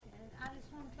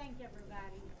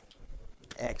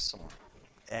Excellent.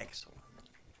 Excellent.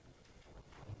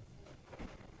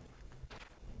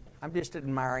 I'm just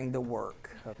admiring the work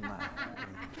of my...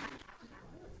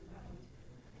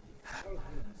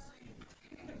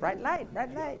 Bright light,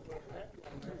 bright light.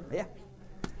 Yeah.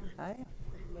 I am.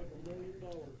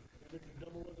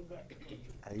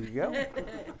 There you go.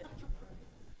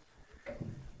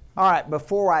 All right,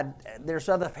 there's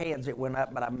other hands that went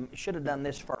up, but I should have done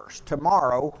this first.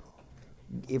 Tomorrow,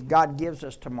 if God gives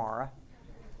us tomorrow,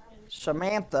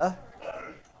 Samantha,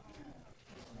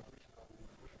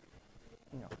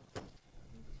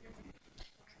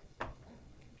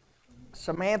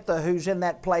 Samantha, who's in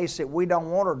that place that we don't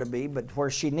want her to be, but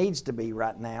where she needs to be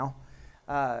right now,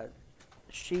 her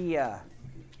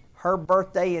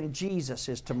birthday in Jesus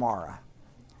is tomorrow.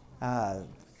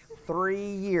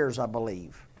 3 years, I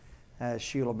believe,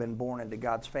 she'll have been born into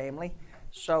God's family.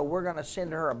 So we're going to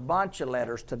send her a bunch of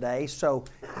letters today. So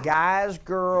guys,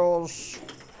 girls,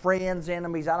 friends,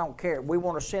 enemies, I don't care. We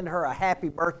want to send her a happy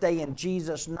birthday in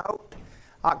Jesus note.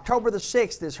 October the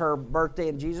 6th is her birthday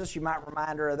in Jesus. You might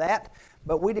remind her of that.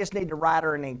 But we just need to write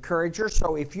her and encourage her.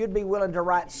 So if you'd be willing to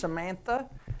write Samantha,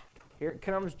 here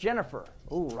comes Jennifer.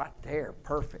 Oh, right there.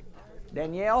 Perfect.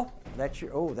 Danielle,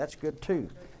 that's good too.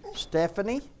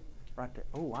 Stephanie, right there.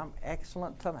 Oh, I'm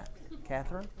excellent tonight.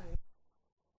 Catherine.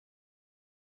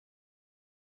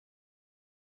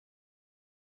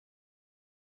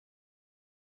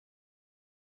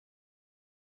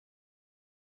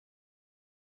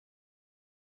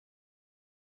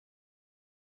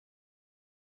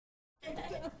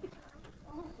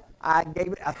 I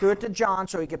threw it to John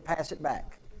so he could pass it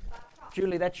back.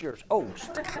 Julie, that's yours. Oh,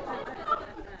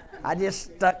 I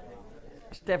just stuck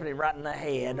Stephanie right in the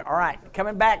head. All right,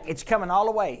 coming back. It's coming all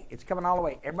the way. It's coming all the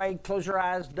way. Everybody close your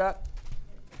eyes, duck.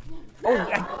 Oh.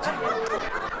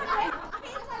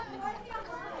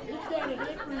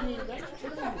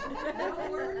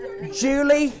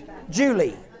 Julie.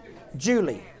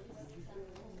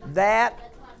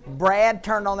 That Brad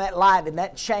turned on that light and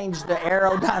that changed the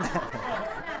aerodynamic.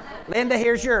 Linda,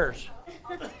 here's yours.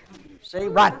 See,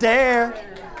 right there.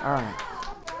 All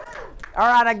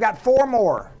right, I got 4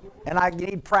 more. And I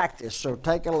need practice, so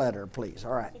take a letter, please.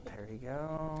 All right, there you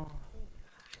go.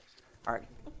 All right,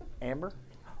 Amber.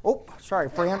 Oh, sorry,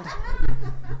 friend.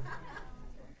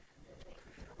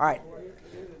 All right.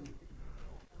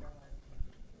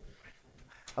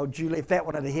 Oh, Julie, if that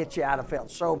one had hit you, I'd have felt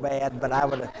so bad, but I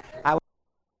would have.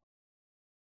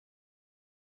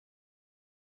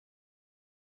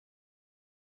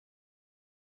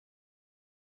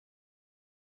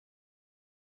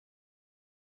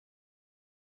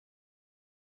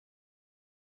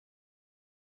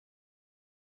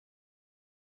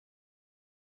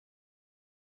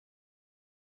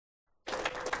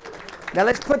 Now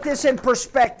let's put this in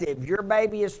perspective. Your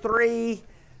baby is 3.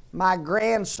 My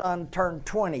grandson turned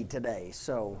 20 today,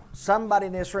 so somebody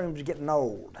in this room is getting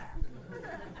old.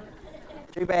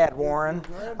 Too bad, Warren.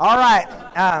 All right,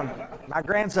 my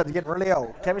grandson's getting really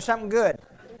old. Tell me something good.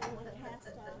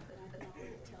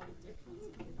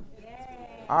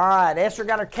 All right, Esther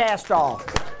got her cast off.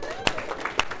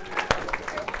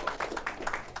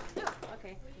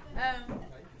 Okay.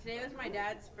 Today was my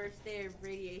dad's first day of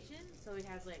radiation, so he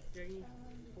has like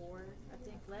 34, I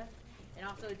think, left. And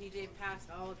also DJ passed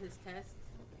all of his tests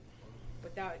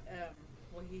without,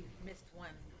 he missed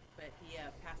one, but he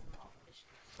passed them all.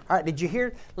 All right, did you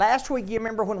hear last week? You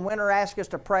remember when Winter asked us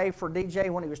to pray for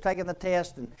DJ when he was taking the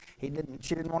test, and she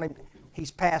didn't want him.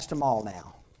 He's passed them all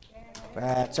now.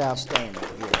 That's outstanding.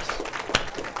 Yes.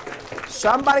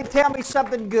 Somebody tell me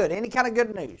something good. Any kind of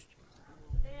good news.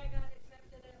 Today I got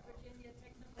accepted at Virginia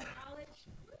Technical College.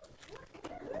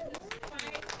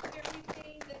 Despite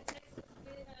everything that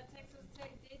Texas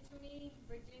Tech did to me,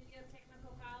 Virginia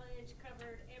Technical College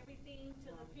covered everything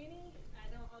to the penny.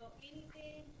 I don't owe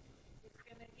anything. It's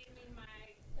going to give me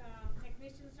my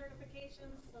technician certification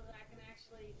so that I can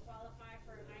actually qualify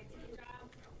for an IT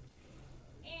job.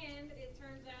 And it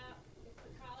turns out it's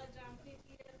the college on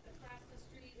 50th. Across the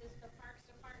street is the Parks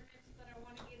Departments that I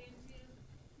want to get into.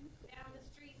 Down the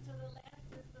street to the left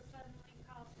is the Suddenlink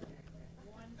Call Center.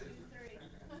 1, 2, 3.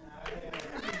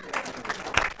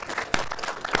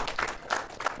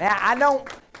 Now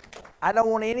I don't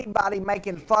want anybody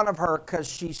making fun of her because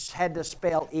she's had to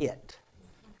spell it.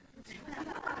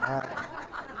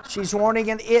 She's wanting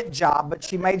an it job, but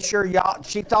she made sure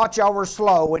she thought y'all were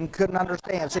slow and couldn't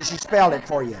understand, so she spelled it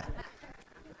for you.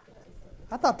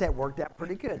 I thought that worked out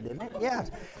pretty good, didn't it? Yeah.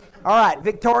 All right,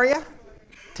 Victoria,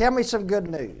 tell me some good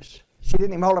news. She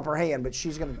didn't even hold up her hand, but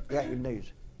she's going to get your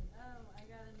news. I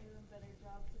got a new and better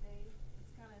job today.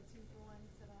 It's kind of 2 for 1,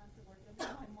 so I don't have to work with my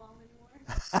mom anymore.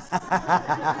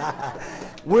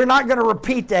 We're not going to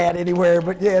repeat that anywhere,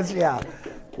 but yes, yeah.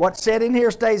 What's said in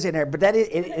here stays in here. But that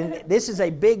is, this is a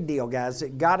big deal, guys.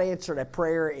 God answered a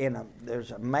prayer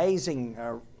there's amazing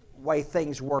way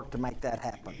things work to make that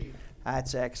happen.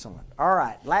 That's excellent. All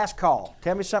right, last call.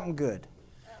 Tell me something good.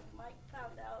 Mike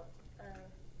found out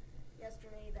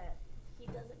yesterday that he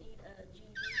doesn't need a GED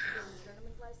to get his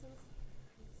journeyman's license,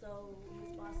 so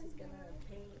his boss is gonna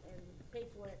pay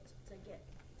for it to get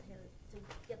the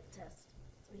test,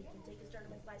 so he can take his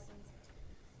journeyman's license,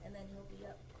 and then he'll be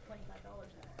up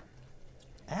 $25 an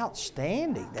hour.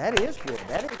 Outstanding. That is good.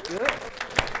 That is good.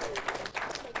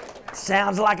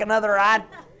 Sounds like another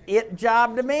it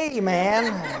job to me,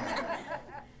 man.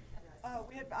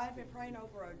 I've been praying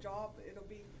over a job. It'll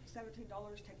be $17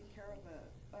 taking care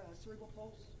of a cerebral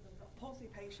palsy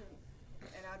patient,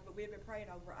 and we've been praying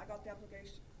over. I got the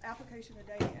application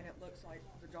today, and it looks like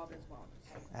the job is won.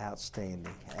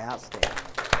 Outstanding. Outstanding.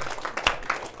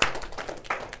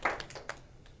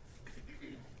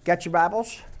 Got your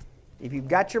Bibles? If you've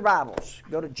got your Bibles,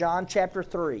 go to John chapter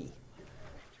 3.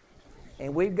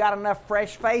 And we've got enough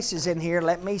fresh faces in here.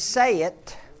 Let me say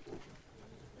it.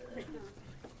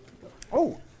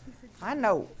 Oh, I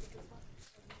know.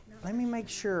 Let me make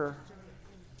sure.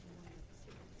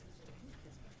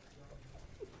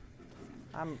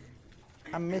 I'm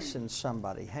missing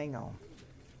somebody. Hang on.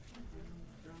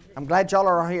 I'm glad y'all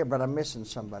are here, but I'm missing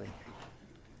somebody.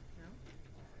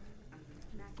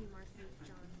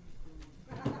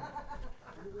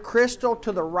 Crystal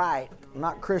to the right,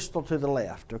 not Crystal to the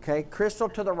left, okay? Crystal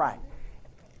to the right.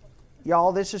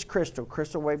 Y'all, this is Crystal.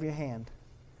 Crystal, wave your hand.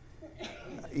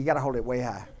 You got to hold it way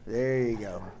high. There you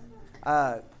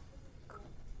go.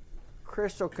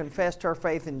 Crystal confessed her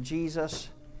faith in Jesus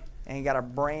and got a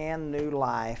brand new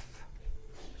life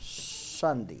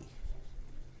Sunday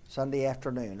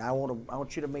afternoon. I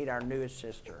want you to meet our newest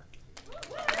sister.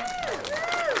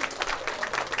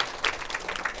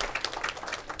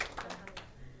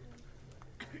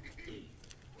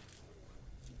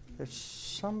 There's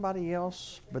somebody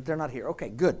else, but they're not here. Okay,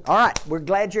 good. All right, we're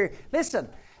glad you're here. Listen,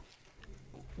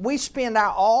 we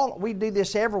do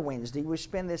this every Wednesday. We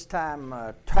spend this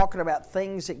time talking about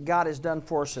things that God has done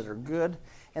for us that are good.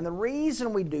 And the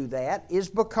reason we do that is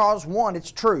because, one,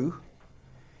 it's true.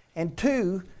 And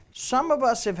two, some of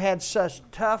us have had such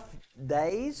tough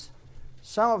days.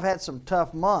 Some have had some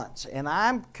tough months. And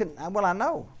I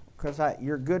know, because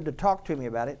you're good to talk to me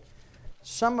about it.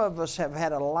 Some of us have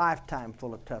had a lifetime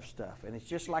full of tough stuff, and it's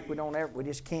just like we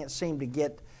just can't seem to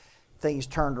get things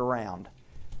turned around.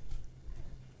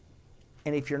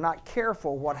 And if you're not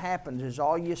careful, what happens is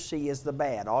all you see is the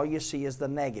bad, all you see is the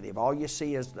negative, all you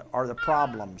see are the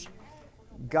problems.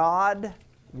 God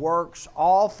works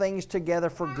all things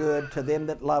together for good to them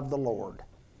that love the Lord.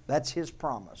 That's His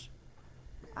promise.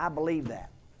 I believe that.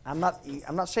 I'm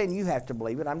not saying you have to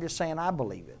believe it. I'm just saying I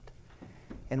believe it.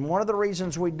 And one of the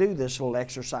reasons we do this little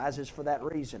exercise is for that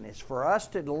reason. It's for us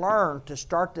to learn to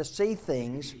start to see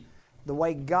things the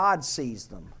way God sees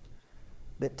them.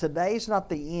 That today's not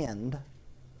the end,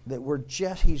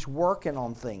 that He's working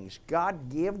on things.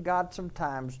 Give God some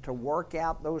time to work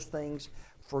out those things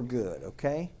for good,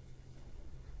 okay?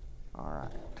 All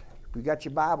right. If you got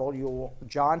your Bible,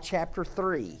 John chapter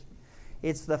 3.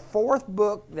 It's the fourth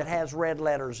book that has red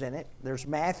letters in it. There's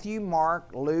Matthew,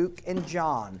 Mark, Luke, and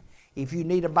John. If you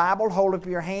need a Bible, hold up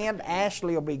your hand.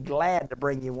 Ashley will be glad to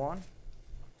bring you one.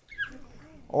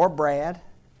 Or Brad.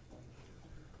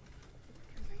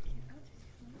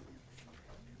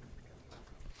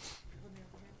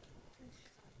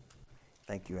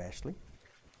 Thank you, Ashley.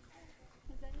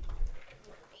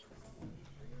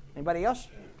 Anybody else?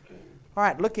 All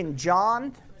right, look in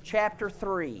John chapter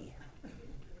 3.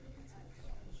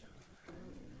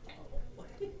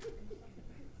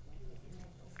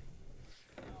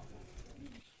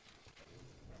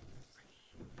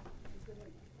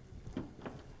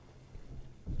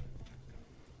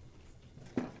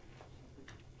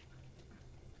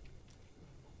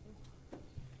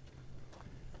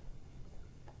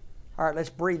 All right,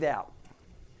 let's breathe out.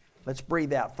 Let's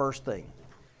breathe out first thing.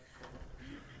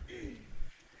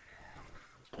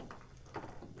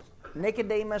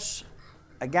 Nicodemus,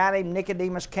 a guy named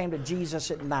Nicodemus came to Jesus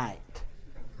at night.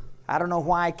 I don't know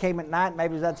why he came at night.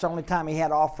 Maybe that's the only time he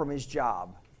had off from his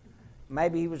job.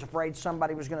 Maybe he was afraid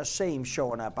somebody was going to see him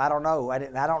showing up. I don't know. I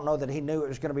don't know that he knew it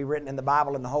was going to be written in the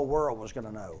Bible and the whole world was going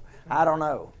to know. I don't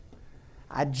know.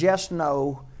 I just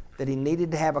know that he needed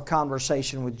to have a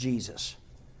conversation with Jesus.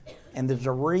 And there's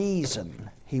a reason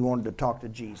he wanted to talk to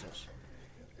Jesus.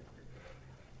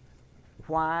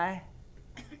 Why?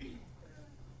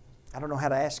 I don't know how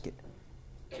to ask it.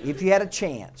 If you had a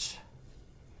chance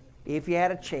if you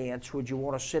had a chance, would you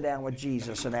want to sit down with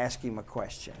Jesus and ask him a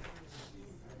question?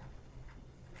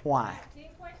 Why? 10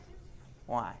 questions?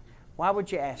 Why? Why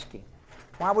would you ask him?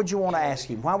 Why would you want to ask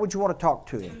him? Why would you want to talk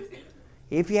to him?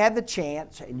 If you had the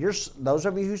chance, and those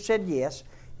of you who said yes,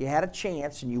 you had a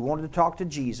chance and you wanted to talk to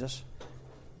Jesus,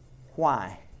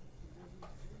 why?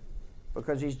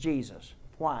 Because he's Jesus.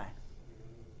 Why?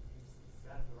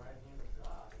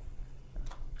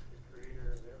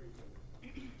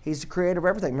 He's the creator of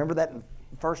everything. Remember that in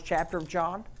the first chapter of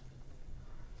John?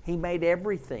 He made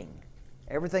everything.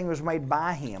 Everything was made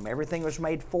by him. Everything was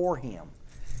made for him.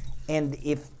 And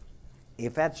if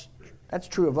that's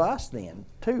true of us then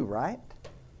too, right?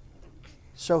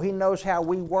 So he knows how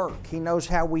we work. He knows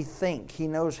how we think. He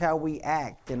knows how we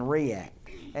act and react.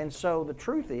 And so the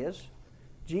truth is,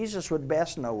 Jesus would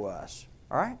best know us.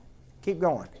 All right? Keep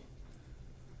going.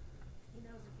 He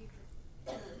knows the future.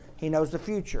 He knows the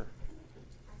future.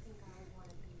 I think I would want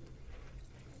to be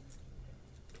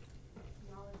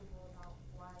knowledgeable about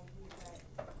why he said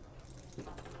when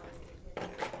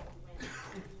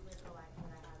you live the life that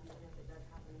I have, even if it does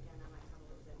happen again, I might have a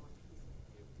little bit more peace.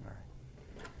 All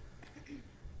right.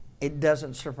 It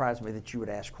doesn't surprise me that you would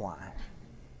ask why.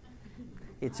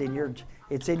 It's in your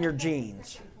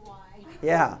genes.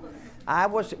 Yeah.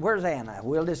 Where's Anna?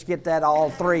 We'll just get that,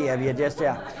 all three of you, just,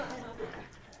 yeah.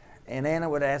 And Anna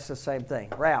would ask the same thing.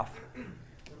 Ralph. There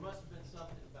must have been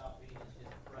something about being in his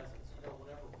presence. You know,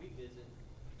 whenever we visit,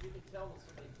 you can tell when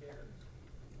somebody cares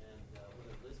and when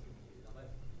they're listening to you.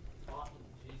 Now, talking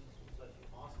to Jesus was such an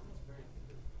awesome experience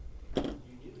because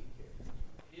you knew he cared.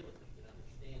 You could feel it. You could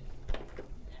understand it.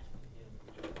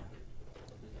 Asking him.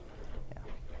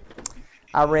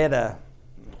 I read a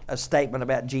statement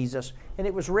about Jesus, and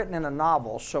it was written in a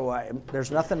novel, so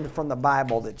there's nothing from the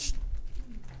Bible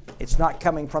it's not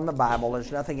coming from the Bible.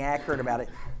 There's nothing accurate about it,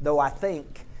 though I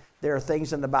think there are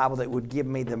things in the Bible that would give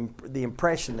me the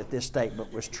impression that this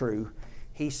statement was true.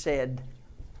 He said,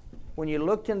 when you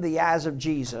looked in the eyes of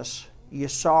Jesus, you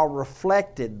saw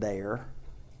reflected there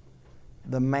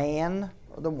the man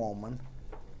or the woman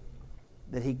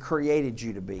that he created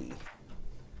you to be.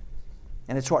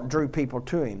 And it's what drew people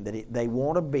to him, that they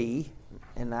want to be,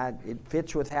 and it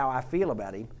fits with how I feel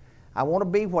about him. I want to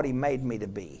be what he made me to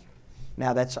be.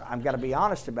 Now, I've got to be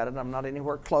honest about it. I'm not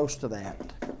anywhere close to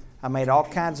that. I made all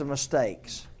kinds of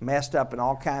mistakes, messed up in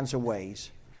all kinds of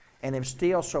ways, and am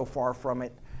still so far from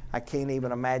it, I can't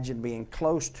even imagine being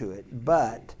close to it.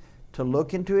 But to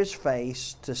look into his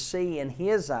face, to see in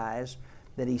his eyes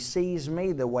that he sees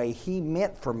me the way he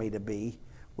meant for me to be,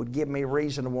 would give me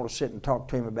reason to want to sit and talk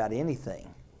to him about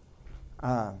anything.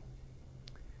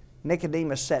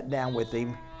 Nicodemus sat down with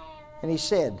him, and he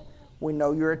said, we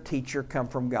know you're a teacher come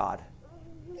from God.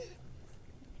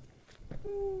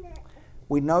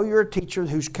 We know you're a teacher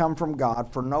who's come from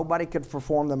God, for nobody could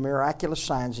perform the miraculous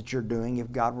signs that you're doing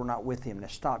if God were not with him. Now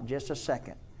stop just a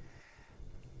second.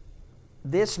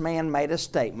 This man made a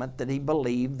statement that he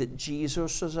believed that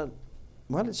Jesus is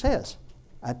it says,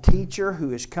 a teacher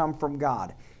who has come from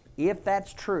God. If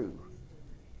that's true,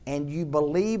 and you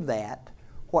believe that,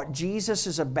 what Jesus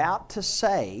is about to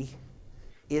say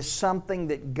is something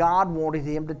that God wanted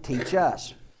him to teach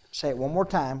us. Say it one more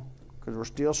time, because we're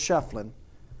still shuffling.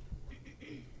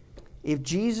 If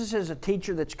Jesus is a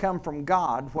teacher that's come from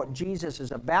God, what Jesus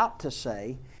is about to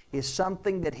say is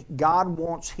something that God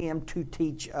wants him to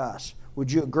teach us.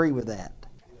 Would you agree with that?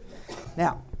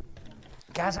 Now,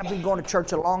 guys, I've been going to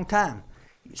church a long time.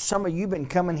 Some of you have been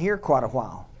coming here quite a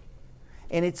while.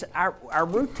 And it's our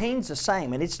routine's the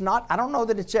same. And it's not, I don't know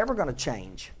that it's ever going to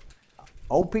change.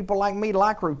 Old people like me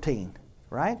like routine,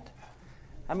 right?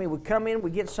 I mean, we come in, we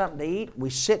get something to eat, we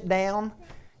sit down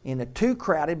in a too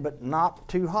crowded but not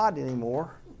too hot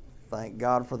anymore. Thank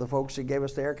God for the folks that gave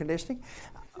us the air conditioning.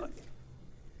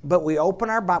 But we open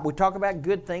our Bible, we talk about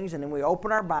good things, and then we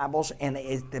open our Bibles, and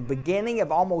at the beginning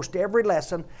of almost every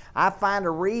lesson, I find a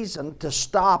reason to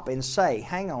stop and say,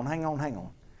 hang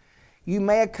on. You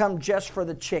may have come just for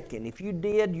the chicken. If you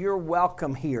did, you're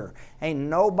welcome here. Ain't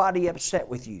nobody upset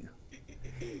with you.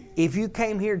 If you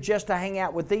came here just to hang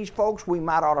out with these folks, we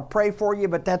might ought to pray for you,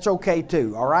 but that's okay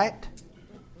too, all right?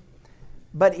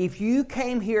 But if you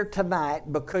came here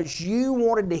tonight because you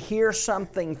wanted to hear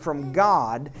something from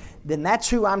God, then that's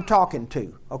who I'm talking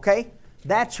to, okay?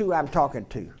 That's who I'm talking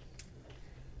to.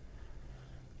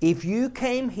 If you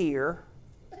came here,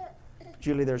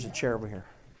 Julie, there's a chair over here.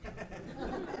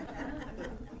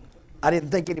 I didn't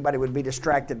think anybody would be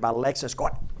distracted by Lexus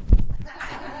going.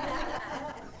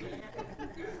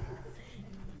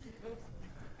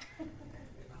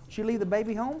 Did you leave the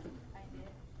baby home? I did.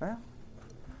 Well,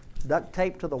 duct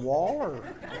tape to the wall, or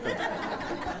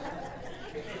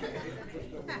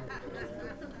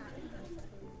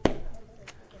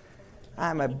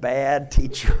I'm a bad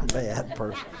teacher, a bad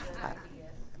person.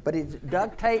 But it's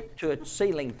duct tape to a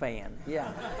ceiling fan.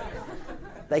 Yeah.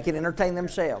 They can entertain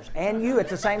themselves and you at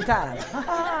the same time.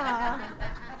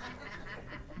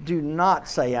 Do not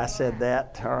say I said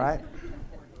that, all right?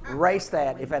 Erase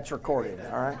that if that's recorded,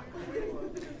 all right?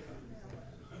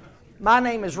 My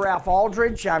name is Ralph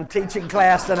Aldridge. I'm teaching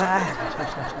class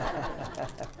tonight.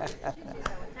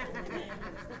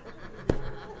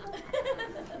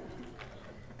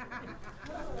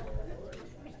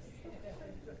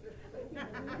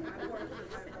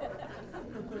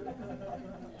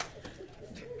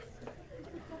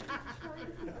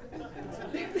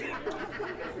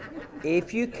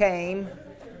 If you came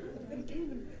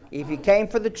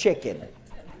for the chicken,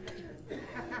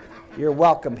 you're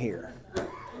welcome here.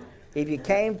 If you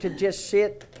came to just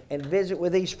sit and visit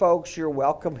with these folks, you're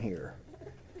welcome here.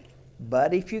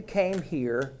 But if you came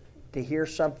here to hear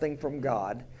something from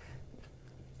God,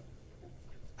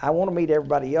 I want to meet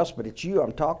everybody else, but it's you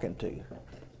I'm talking to.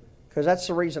 Because that's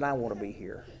the reason I want to be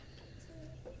here.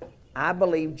 I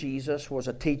believe Jesus was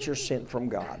a teacher sent from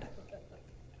God.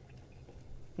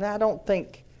 Now, I don't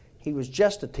think he was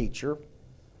just a teacher.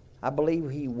 I believe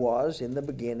he was in the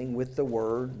beginning with the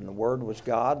Word, and the Word was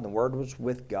God, and the Word was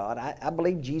with God. I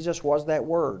believe Jesus was that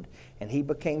Word, and he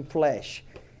became flesh.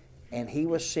 And he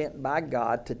was sent by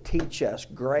God to teach us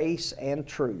grace and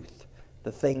truth,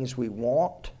 the things we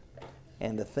want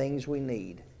and the things we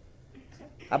need.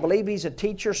 I believe he's a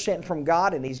teacher sent from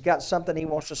God, and he's got something he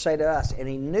wants to say to us. And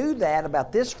he knew that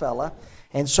about this fella,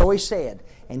 and so he said,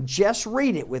 and just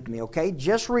read it with me, okay?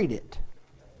 Just read it.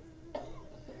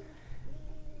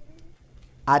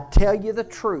 I tell you the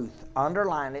truth,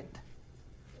 underline it.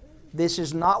 This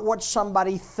is not what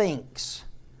somebody thinks.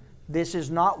 This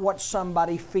is not what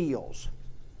somebody feels.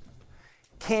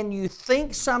 Can you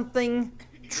think something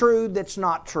true that's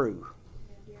not true?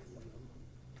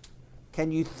 Can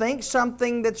you think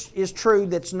something that is true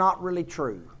that's not really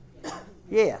true?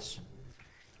 Yes.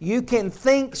 You can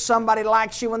think somebody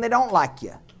likes you when they don't like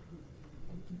you.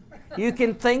 You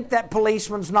can think that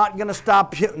policeman's not going to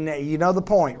stop you. You know the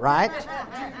point, right?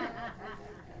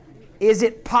 Is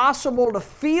it possible to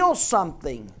feel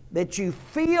something that you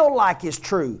feel like is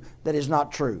true that is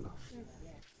not true?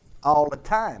 All the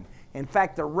time. In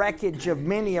fact, the wreckage of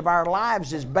many of our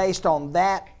lives is based on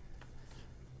that,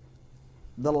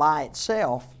 the lie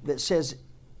itself, that says,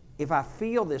 if I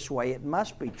feel this way, it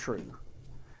must be true.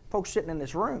 Folks sitting in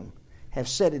this room have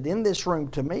said it in this room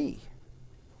to me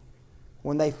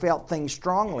when they felt things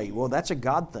strongly. Well, that's a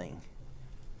God thing.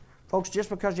 Folks, just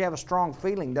because you have a strong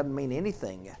feeling doesn't mean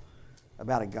anything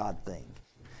about a God thing.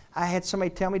 I had somebody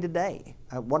tell me today,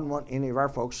 wasn't any of our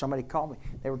folks, somebody called me.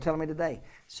 They were telling me today,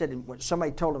 said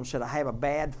somebody told them, said, I have a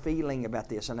bad feeling about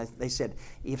this. And they said,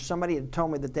 if somebody had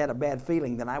told me that they had a bad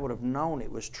feeling, then I would have known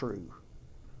it was true.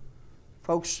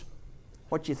 Folks,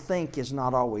 what you think is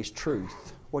not always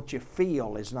truth. What you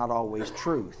feel is not always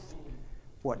truth.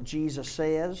 What Jesus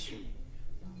says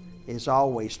is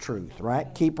always truth,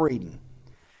 right? Keep reading.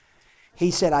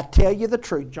 He said, I tell you the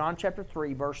truth. John chapter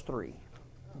 3, verse 3.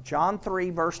 John 3,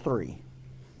 verse 3.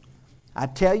 I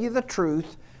tell you the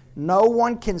truth, no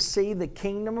one can see the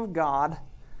kingdom of God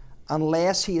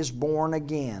unless he is born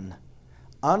again.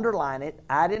 Underline it.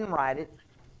 I didn't write it.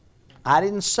 I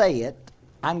didn't say it.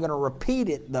 I'm going to repeat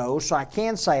it, though, so I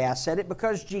can say I said it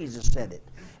because Jesus said it.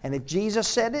 And if Jesus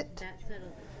said it,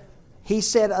 he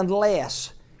said,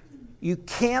 unless. You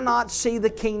cannot see the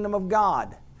kingdom of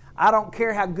God. I don't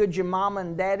care how good your mama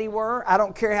and daddy were. I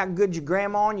don't care how good your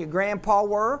grandma and your grandpa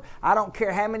were. I don't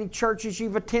care how many churches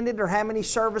you've attended or how many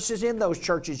services in those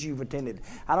churches you've attended.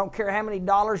 I don't care how many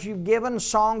dollars you've given,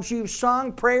 songs you've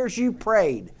sung, prayers you've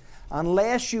prayed.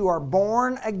 Unless you are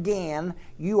born again,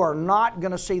 you are not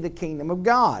going to see the kingdom of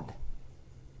God.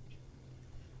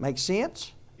 Make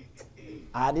sense?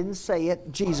 I didn't say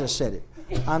it. Jesus said it.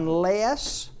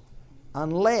 Unless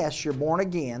you're born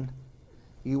again,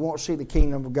 you won't see the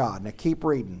kingdom of God. Now keep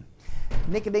reading.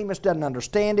 Nicodemus doesn't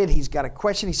understand it. He's got a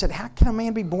question. He said, how can a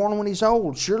man be born when he's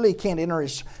old? Surely he can't enter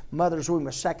his mother's womb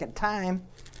a second time.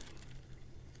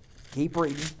 Keep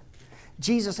reading.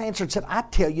 Jesus answered and said, I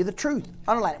tell you the truth.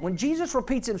 Underline it. When Jesus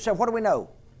repeats himself, what do we know?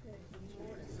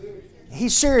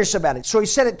 He's serious about it. So he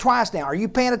said it twice now. Are you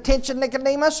paying attention,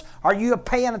 Nicodemus? Are you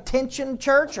paying attention,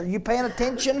 church? Are you paying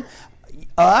attention,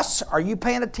 us? Are you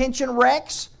paying attention,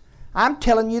 Rex? I'm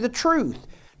telling you the truth.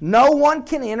 No one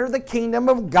can enter the kingdom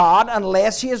of God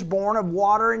unless he is born of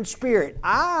water and spirit.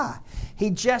 He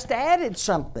just added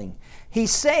something. He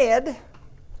said,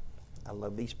 I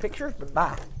love these pictures, but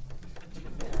bye.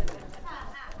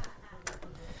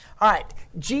 All right.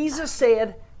 Jesus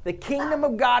said, the kingdom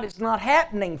of God is not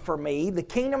happening for me. The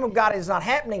kingdom of God is not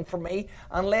happening for me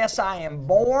unless I am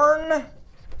born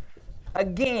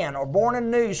again, or born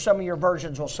anew, some of your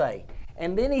versions will say.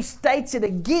 And then he states it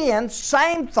again,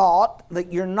 same thought,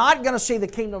 that you're not going to see the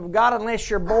kingdom of God unless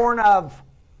you're born of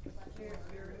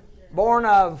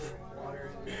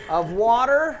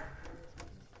water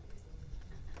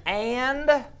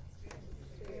and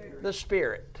the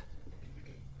Spirit.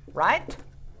 Right?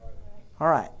 All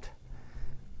right.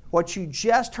 What you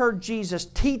just heard Jesus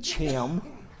teach him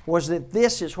was that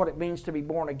this is what it means to be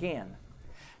born again.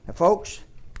 Now, folks,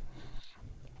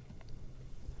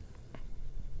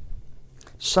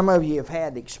 some of you have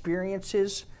had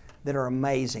experiences that are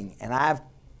amazing, and I've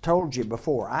told you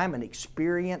before, I'm an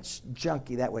experience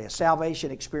junkie that way, a salvation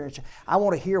experience. I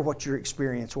want to hear what your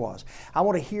experience was. I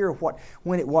want to hear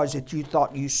when it was that you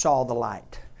thought you saw the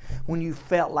light, when you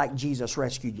felt like Jesus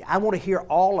rescued you. I want to hear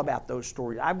all about those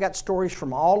stories. I've got stories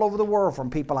from all over the world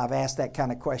from people I've asked that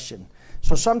kind of question.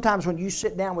 So sometimes when you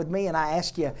sit down with me and I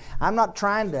ask you, I'm not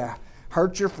trying to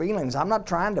hurt your feelings. I'm not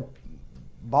trying to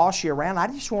boss you around. I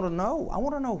just want to know. I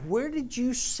want to know, where did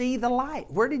you see the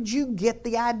light? Where did you get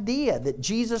the idea that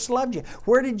Jesus loved you?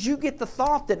 Where did you get the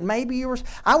thought that maybe you were...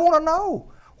 I want to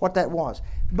know what that was.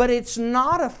 But it's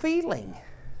not a feeling.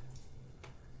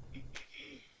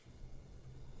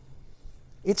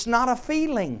 It's not a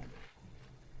feeling.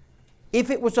 If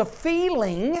it was a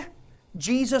feeling,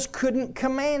 Jesus couldn't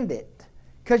command it,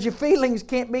 because your feelings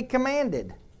can't be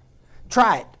commanded.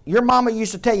 Try it. Your mama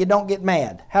used to tell you, don't get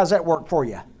mad. How's that work for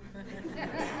you?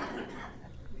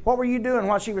 What were you doing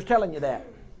while she was telling you that?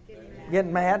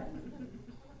 Getting mad?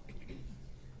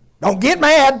 Don't get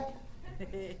mad.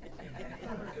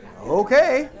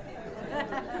 Okay.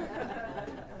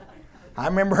 I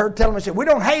remember her telling me, we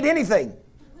don't hate anything.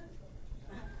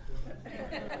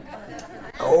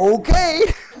 Okay.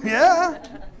 Yeah.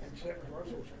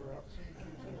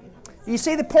 You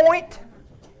see the point?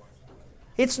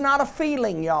 It's not a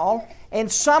feeling, y'all.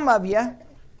 And some of you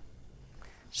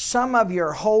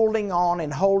are holding on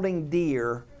and holding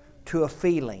dear to a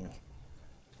feeling.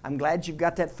 I'm glad you've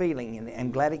got that feeling, and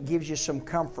I'm glad it gives you some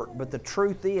comfort. But the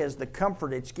truth is, the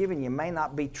comfort it's giving you may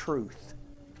not be truth.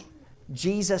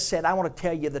 Jesus said, I want to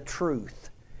tell you the truth.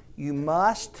 You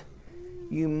must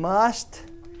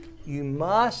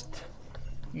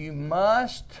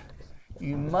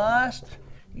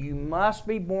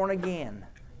be born again.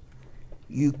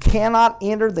 You cannot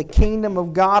enter the kingdom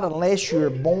of God unless you're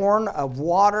born of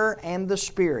water and the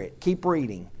Spirit. Keep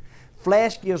reading.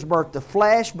 Flesh gives birth to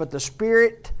flesh, but the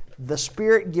Spirit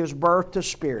gives birth to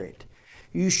spirit.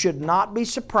 You should not be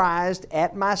surprised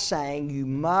at my saying, you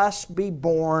must be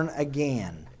born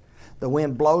again. The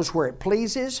wind blows where it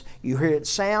pleases. You hear its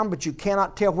sound, but you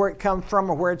cannot tell where it comes from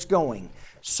or where it's going.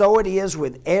 So it is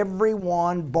with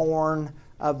everyone born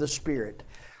of the Spirit.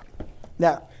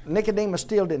 Now, Nicodemus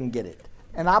still didn't get it.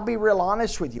 And I'll be real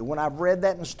honest with you. When I've read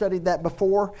that and studied that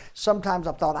before, sometimes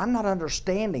I've thought, I'm not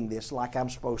understanding this like I'm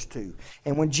supposed to.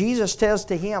 And when Jesus tells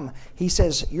to him, he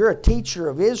says, you're a teacher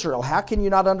of Israel. How can you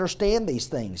not understand these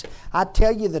things? I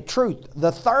tell you the truth.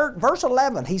 Verse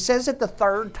 11, he says it the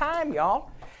third time, y'all.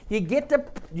 You get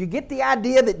the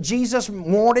idea that Jesus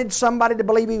wanted somebody to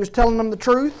believe he was telling them the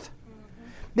truth?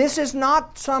 This is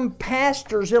not some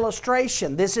pastor's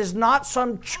illustration. This is not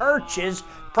some church's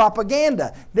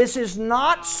propaganda. This is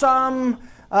not some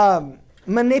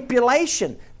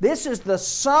manipulation. This is the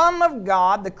Son of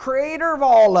God, the Creator of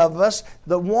all of us,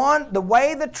 the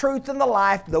way, the truth, and the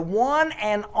life, the one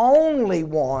and only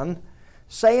one,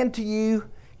 saying to you,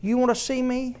 you want to see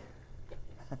me?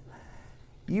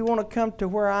 You want to come to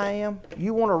where I am?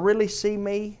 You want to really see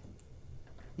me?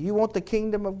 You want the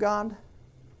kingdom of God?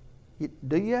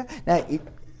 Do you? Now,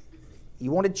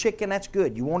 you wanted chicken, that's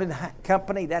good. You wanted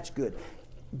company, that's good.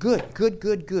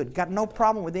 Good. Got no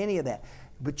problem with any of that.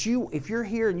 But if you're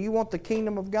here and you want the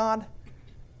kingdom of God,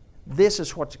 this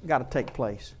is what's got to take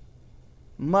place.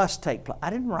 Must take place. I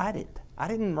didn't write it.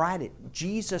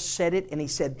 Jesus said it, and he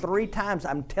said 3 times,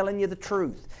 I'm telling you the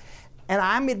truth. And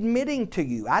I'm admitting to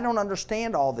you, I don't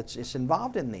understand all that's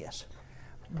involved in this.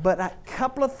 But a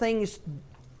couple of things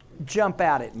jump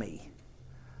out at me.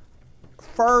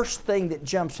 First thing that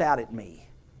jumps out at me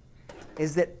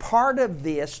is that part of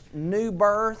this new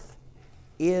birth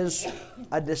is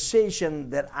a decision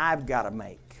that I've got to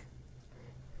make.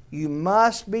 You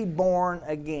must be born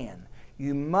again.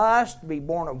 You must be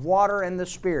born of water and the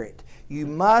Spirit. You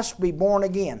must be born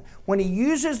again. When he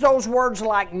uses those words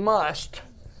like must,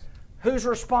 whose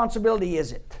responsibility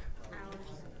is it?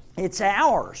 It's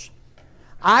ours.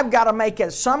 I've got to make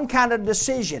some kind of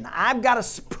decision. I've got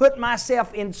to put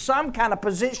myself in some kind of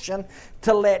position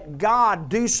to let God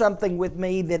do something with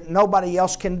me that nobody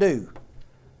else can do.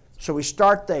 So we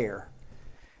start there.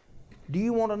 Do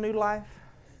you want a new life?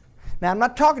 Now, I'm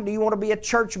not talking, do you want to be a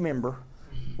church member?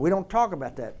 We don't talk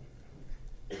about that.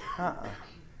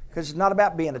 Because it's not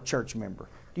about being a church member.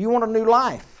 Do you want a new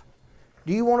life?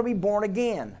 Do you want to be born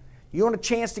again? You want a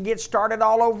chance to get started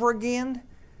all over again?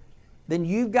 Then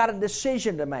you've got a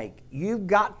decision to make. You've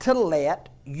got to let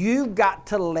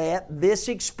this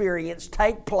experience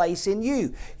take place in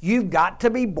you. You've got to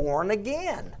be born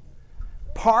again.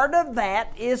 Part of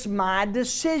that is my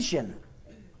decision.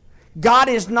 God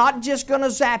is not just going to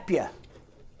zap you.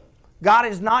 God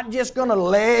is not just going to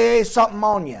lay something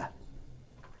on you.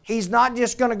 He's not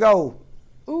just going to go,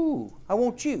 ooh, I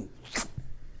want you.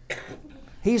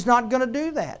 He's not going to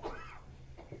do that.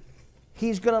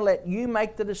 He's going to let you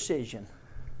make the decision.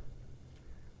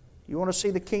 You want to see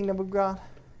the kingdom of God?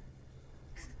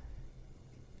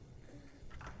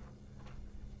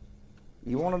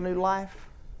 You want a new life?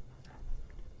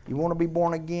 You want to be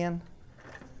born again?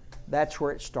 That's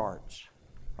where it starts.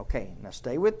 Okay, now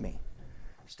stay with me.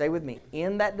 Stay with me.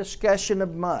 In that discussion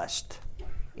of must,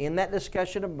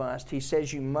 he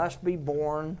says you must be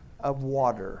born of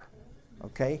water.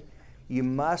 Okay? You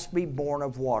must be born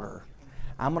of water.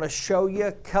 I'm going to show you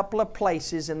a couple of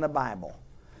places in the Bible.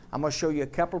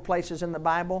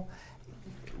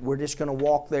 We're just going to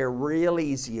walk there real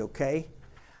easy, okay?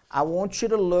 I want you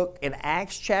to look in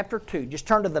Acts chapter 2. Just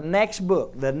turn to the next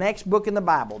book in the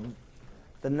Bible.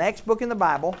 The next book in the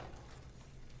Bible.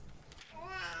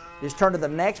 Just turn to the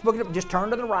next book. Just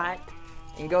turn to the right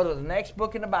and go to the next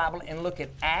book in the Bible and look at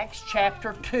Acts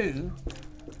chapter 2.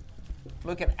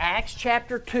 Look at Acts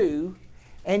chapter 2,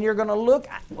 and you're going to look,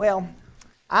 well,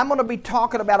 I'm going to be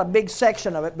talking about a big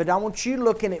section of it, but I want you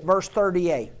looking at verse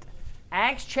 38.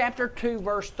 Acts chapter 2,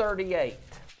 verse 38.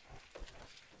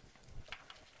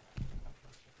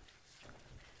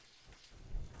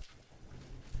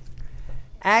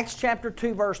 Acts chapter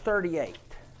 2, verse 38.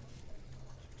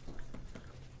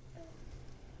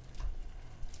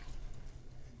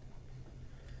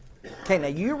 Okay, now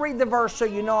you read the verse so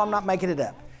you know I'm not making it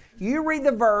up. You read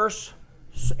the verse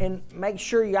and make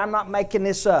sure I'm not making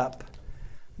this up.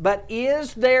 But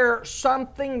is there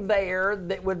something there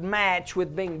that would match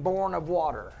with being born of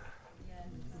water? Yes.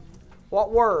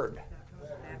 What word?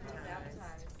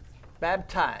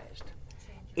 Baptized.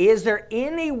 Is there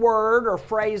any word or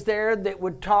phrase there that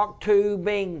would talk to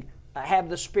being have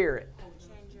the Spirit?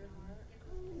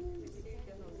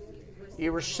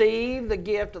 You receive the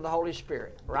gift of the Holy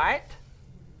Spirit, right?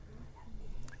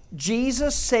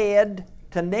 Jesus said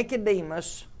to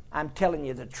Nicodemus, I'm telling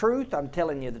you the truth, I'm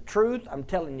telling you the truth, I'm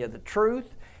telling you the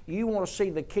truth. You want to see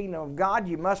the kingdom of God,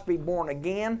 you must be born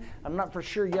again. I'm not for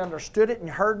sure you understood it and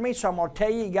heard me, so I'm going to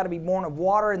tell you got to be born of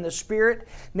water and the Spirit.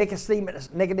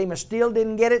 Nicodemus still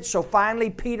didn't get it, so finally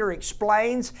Peter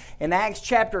explains in Acts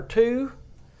chapter 2.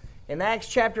 In Acts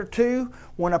chapter 2,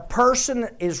 when a person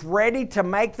is ready to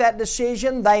make that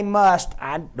decision, they must,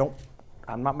 I'm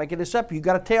not making this up, you've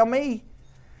got to tell me.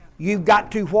 You've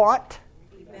got to what?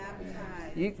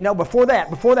 Before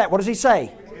that, what does he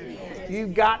say?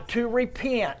 You've got to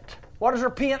repent. What does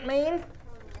repent mean?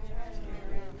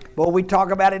 Well, we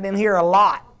talk about it in here a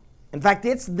lot. In fact,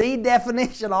 it's the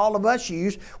definition all of us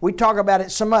use. We talk about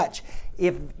it so much.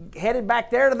 If headed back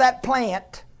there to that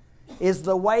plant is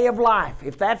the way of life,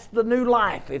 if that's the new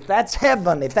life, if that's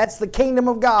heaven, if that's the kingdom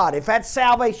of God, if that's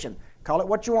salvation, call it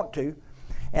what you want to,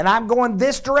 and I'm going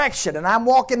this direction and I'm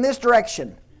walking this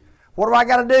direction, what do I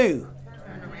got to do?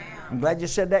 I'm glad you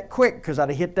said that quick because I'd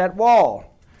have hit that wall.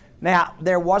 Now,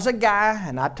 there was a guy,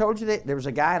 and I told you that there was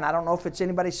a guy, and I don't know if it's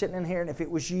anybody sitting in here, and if it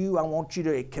was you, I want you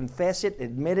to confess it,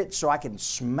 admit it, so I can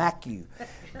smack you.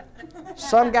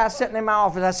 Some guy sitting in my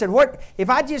office, I said, "What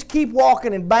if I just keep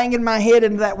walking and banging my head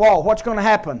into that wall? What's going to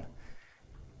happen?"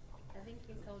 I think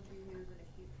he told you he was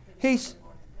going to keep.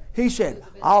 He said,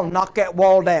 "I'll knock that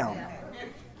wall down."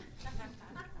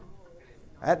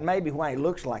 That may be why he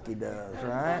looks like he does,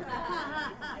 right?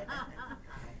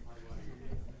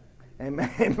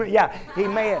 Yeah,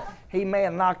 he may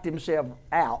have knocked himself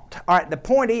out. All right, the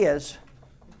point is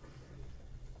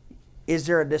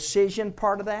there a decision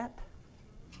part of that?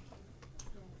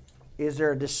 Is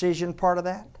there a decision part of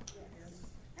that?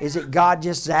 Is it God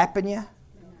just zapping you?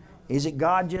 Is it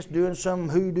God just doing some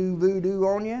hoodoo voodoo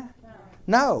on you?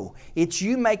 No, it's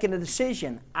you making a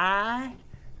decision. I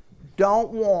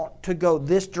don't want to go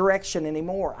this direction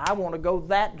anymore. I want to go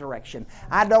that direction.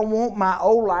 I don't want my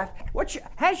old life.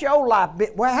 How's your old life been?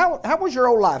 Well, how was your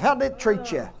old life? How did it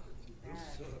treat you?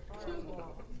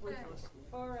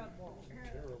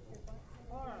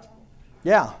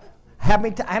 Yeah. How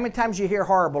many times you hear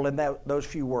horrible in those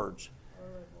few words?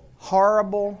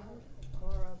 Horrible,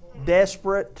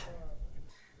 desperate,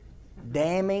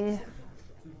 damning.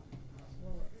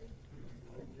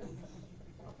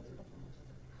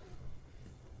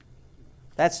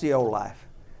 That's the old life.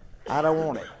 I don't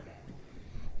want it.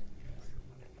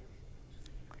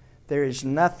 There is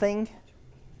nothing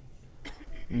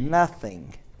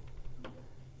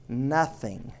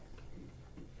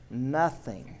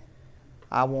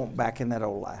I want back in that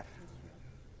old life.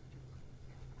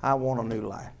 I want a new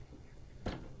life.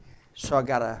 So I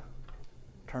got to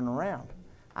turn around.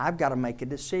 I've got to make a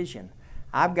decision.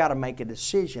 I've got to make a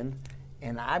decision,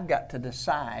 and I've got to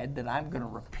decide that I'm going to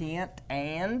repent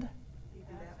and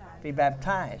be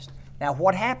baptized. Now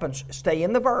what happens? Stay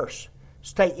in the verse.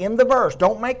 Stay in the verse.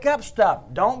 Don't make up stuff.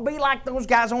 Don't be like those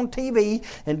guys on TV,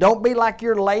 and don't be like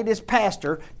your latest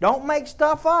pastor. Don't make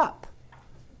stuff up.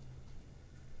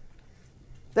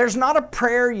 There's not a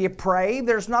prayer you pray.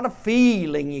 There's not a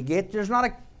feeling you get. There's not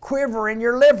a quiver in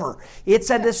your liver. It's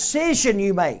a decision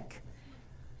you make.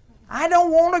 I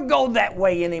don't want to go that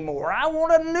way anymore. I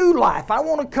want a new life. I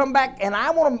want to come back, and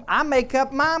I make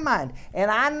up my mind.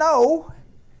 And I know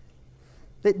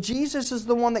that Jesus is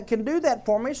the one that can do that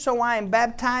for me, so I am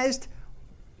baptized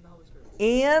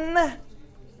in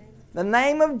the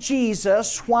name of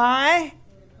Jesus. Why?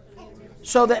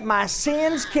 So that my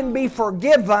sins can be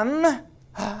forgiven.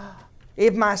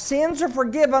 If my sins are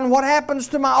forgiven, what happens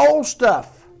to my old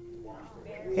stuff?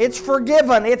 It's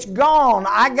forgiven. It's gone.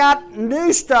 I got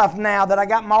new stuff now that I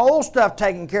got my old stuff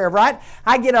taken care of, right?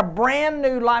 I get a brand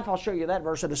new life. I'll show you that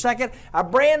verse in a second. A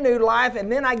brand new life,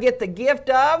 and then I get the gift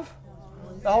of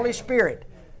the Holy Spirit.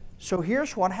 So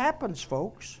here's what happens,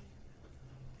 folks.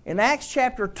 In Acts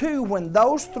chapter 2, when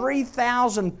those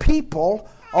 3,000 people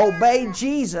obeyed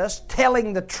Jesus,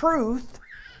 telling the truth,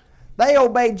 they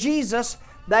obey Jesus,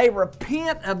 they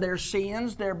repent of their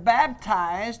sins, they're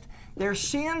baptized, their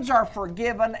sins are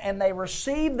forgiven, and they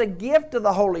receive the gift of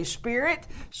the Holy Spirit.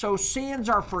 So sins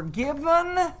are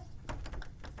forgiven,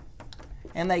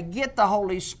 and they get the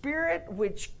Holy Spirit,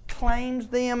 which claims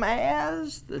them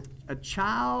as a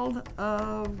child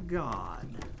of God.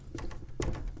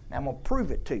 Now I'm going to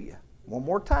prove it to you one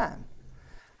more time.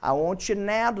 I want you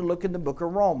now to look in the book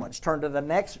of Romans. Turn to the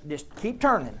next, just keep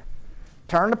turning.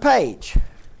 Turn the page.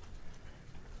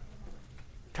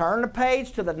 Turn the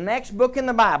page to the next book in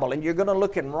the Bible, and you're going to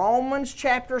look in Romans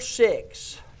chapter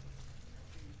 6.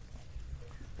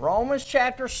 Romans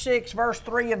chapter 6, verse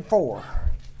 3 and 4.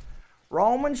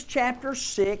 Romans chapter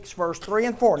 6, verse 3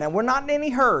 and 4. Now, we're not in any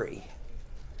hurry.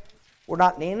 We're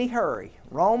not in any hurry.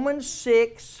 Romans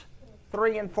 6,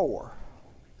 3 and 4.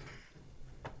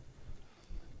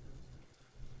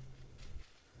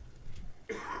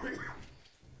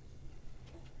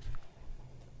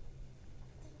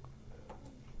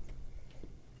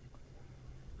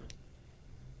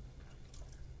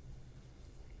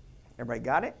 Everybody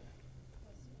got it?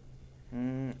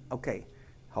 Okay.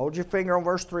 Hold your finger on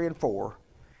verse 3 and 4,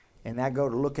 and now go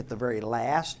to look at the very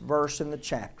last verse in the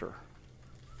chapter.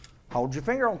 Hold your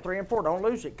finger on 3 and 4. Don't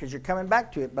lose it, because you're coming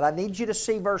back to it. But I need you to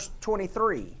see verse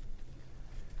 23.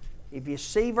 If you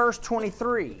see verse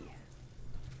 23.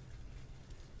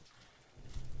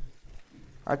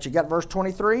 All right, you got verse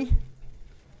 23?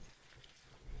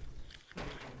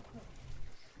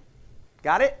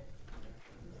 Got it?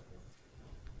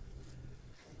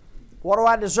 What do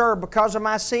I deserve because of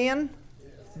my sin?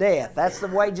 Death. That's the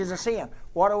wages of sin.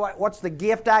 What's the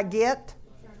gift I get?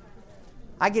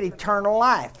 I get eternal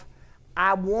life.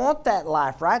 I want that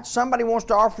life, right? Somebody wants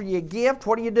to offer you a gift.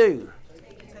 What do?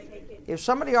 If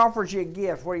somebody offers you a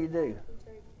gift, what do?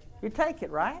 You take it,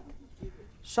 right?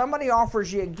 Somebody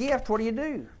offers you a gift, what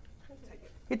do?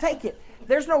 You take it.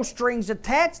 There's no strings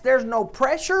attached. There's no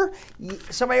pressure.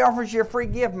 Somebody offers you a free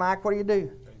gift, Mike, what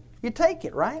do? You take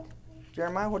it, right?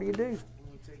 Jeremiah, what do?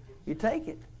 You take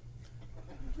it.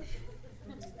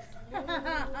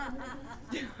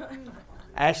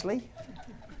 Ashley?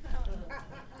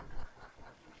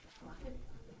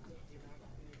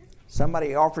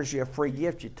 Somebody offers you a free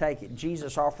gift, you take it.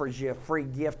 Jesus offers you a free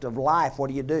gift of life,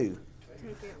 what do?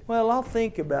 Take it. Well, I'll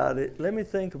think about it. Let me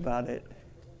think about it.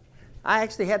 I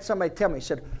actually had somebody tell me,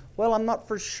 said, well, I'm not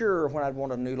for sure when I'd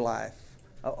want a new life.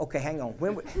 Oh, okay, hang on.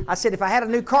 I said, if I had a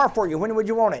new car for you, when would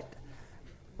you want it?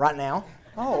 Right now.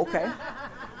 Oh, okay.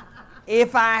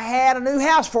 If I had a new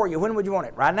house for you, when would you want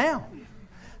it? Right now.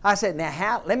 I said,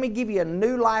 now let me give you a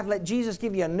new life. Let Jesus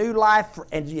give you a new life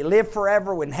and you live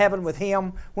forever in heaven with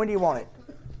Him. When do you want it?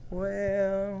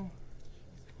 Well,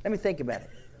 let me think about it.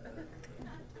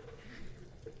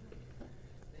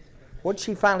 What did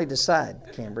she finally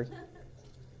decide, Cambry?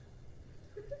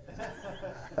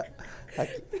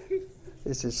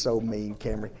 This is so mean,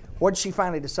 Camry. What did she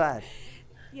finally decide?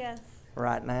 Yes.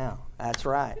 Right now. That's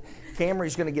right.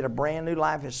 Camry's going to get a brand new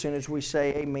life as soon as we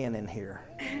say amen in here.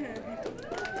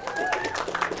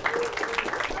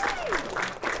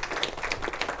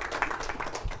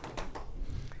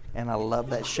 And I love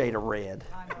that shade of red.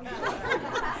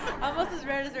 Almost as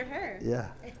red as her hair. Yeah.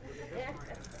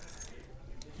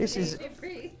 This is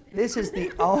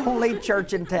the only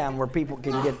church in town where people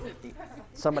can get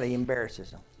somebody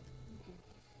embarrasses them.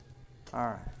 All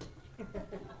right.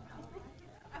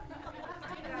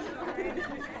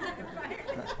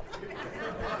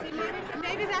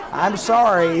 Maybe that's I'm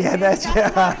sorry. That's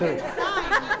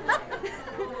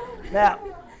now,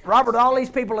 Robert. All these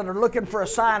people that are looking for a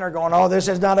sign are going, "Oh, this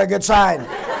is not a good sign."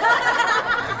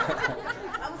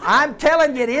 I'm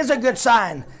telling you, it is a good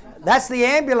sign. That's the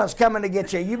ambulance coming to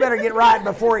get you. You better get right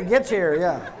before it gets here.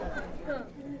 Yeah.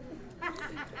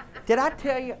 Did I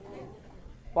tell you?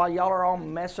 While y'all are all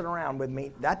messing around with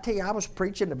me, did I tell you I was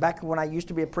preaching back when I used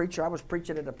to be a preacher? I was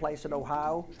preaching at a place in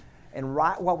Ohio. And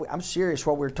I'm serious,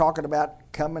 while we were talking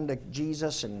about coming to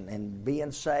Jesus and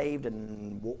being saved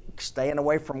and staying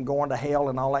away from going to hell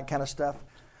and all that kind of stuff,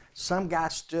 some guy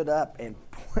stood up and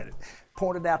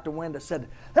pointed out the window and said,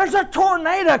 "There's a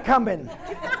tornado coming."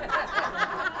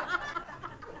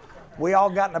 We all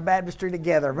got in the baptistry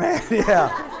together, man.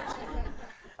 Yeah.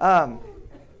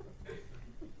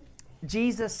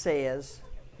 Jesus says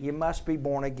you must be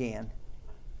born again.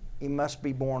 You must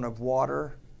be born of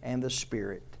water and the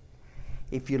Spirit.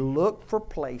 If you look for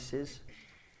places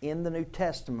in the New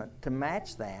Testament to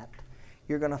match that,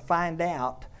 you're going to find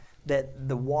out that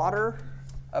the water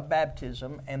of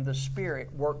baptism and the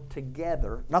Spirit work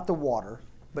together. Not the water,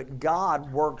 but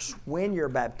God works when you're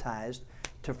baptized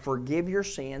to forgive your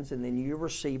sins, and then you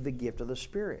receive the gift of the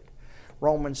Spirit.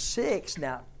 Romans 6,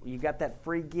 now you got that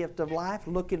free gift of life?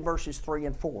 Look in verses 3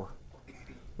 and 4.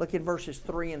 Look in verses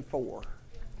 3 and 4.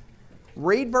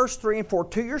 Read verse 3 and 4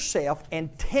 to yourself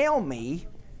and tell me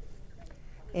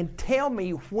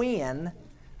when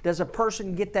does a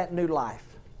person get that new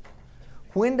life?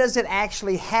 When does it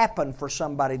actually happen for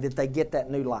somebody that they get that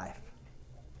new life?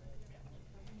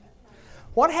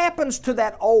 What happens to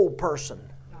that old person?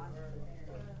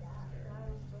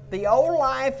 The old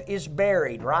life is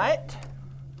buried, right?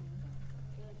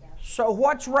 So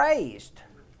what's raised?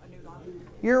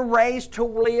 You're raised to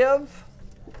live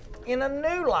in a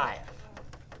new life.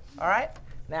 All right?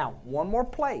 Now, one more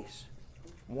place,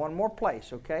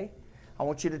 okay? I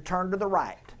want you to turn to the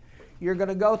right. You're going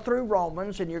to go through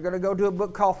Romans, and you're going to go to a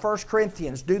book called 1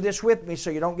 Corinthians. Do this with me so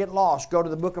you don't get lost. Go to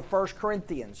the book of 1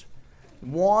 Corinthians.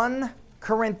 1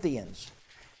 Corinthians.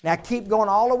 Now, keep going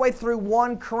all the way through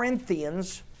 1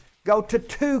 Corinthians. Go to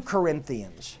 2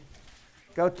 Corinthians.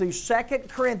 Go to 2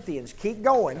 Corinthians. Keep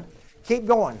going. Keep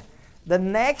going. The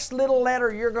next little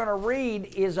letter you're going to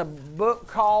read is a book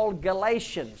called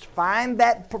Galatians. Find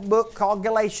that book called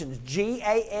Galatians.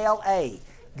 G-A-L-A.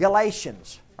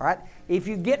 Galatians. All right? If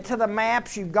you get to the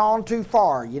maps, you've gone too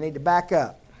far. You need to back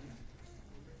up.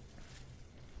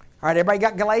 All right, everybody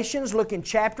got Galatians? Look in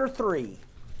chapter 3.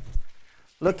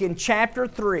 Look in chapter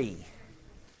 3.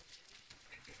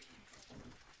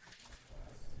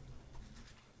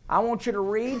 I want you to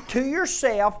read to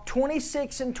yourself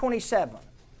 26 and 27.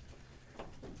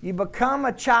 You become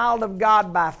a child of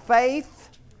God by faith.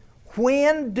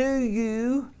 When do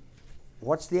you,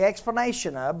 what's the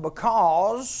explanation of?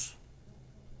 Because,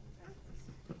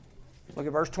 look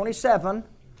at verse 27.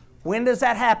 When does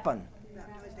that happen?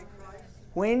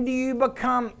 When do you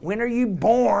become, when are you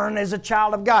born as a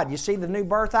child of God? You see the new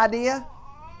birth idea?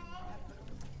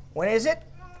 When is it?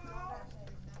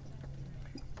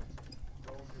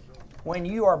 When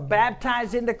you are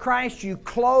baptized into Christ, you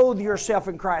clothe yourself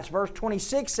in Christ. Verse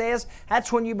 26 says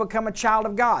that's when you become a child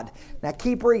of God. Now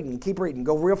keep reading, keep reading.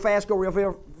 Go real fast, go real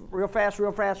fast,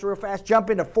 real fast, real fast. Jump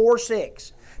into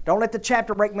 4:6. Don't let the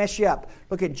chapter break mess you up.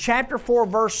 Look in chapter 4,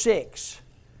 verse 6.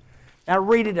 Now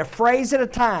read it a phrase at a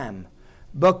time.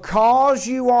 Because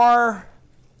you are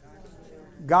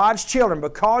God's children,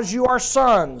 because you are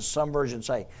sons, some versions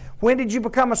say. When did you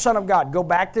become a son of God? Go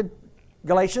back to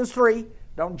Galatians 3.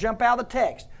 Don't jump out of the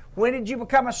text. When did you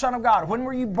become a son of God? When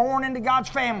were you born into God's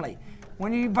family?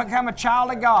 When did you become a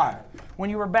child of God? When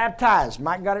you were baptized.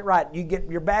 Mike got it right.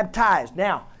 You're baptized.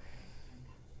 Now,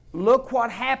 look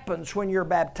what happens when you're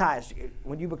baptized,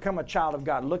 when you become a child of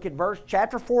God. Look at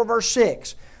chapter 4, verse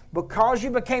 6. Because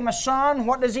you became a son,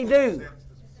 what does He do?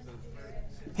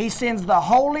 He sends the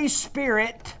Holy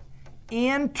Spirit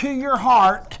into your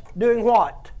heart, doing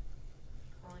what?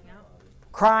 Calling out.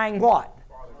 Crying what?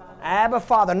 Abba,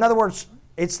 Father. In other words,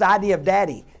 it's the idea of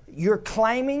daddy. You're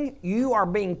claiming, you are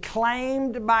being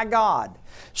claimed by God.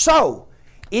 So,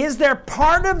 is there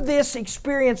part of this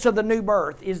experience of the new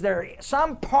birth, is there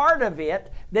some part of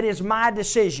it that is my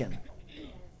decision?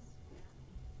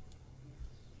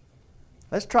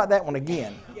 Let's try that one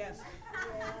again. Yes.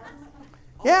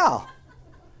 Yeah.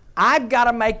 I've got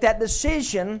to make that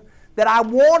decision that I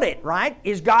want it, right?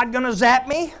 Is God going to zap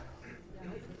me?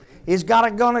 Is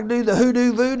God going to do the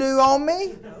hoodoo voodoo on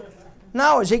me?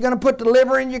 No. Is He going to put the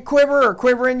liver in your quiver or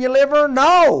quiver in your liver?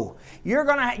 No.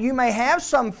 You may have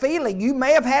some feeling. You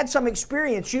may have had some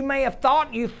experience. You may have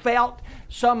thought you felt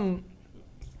some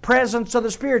presence of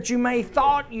the Spirit. You may have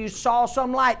thought you saw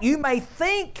some light. You may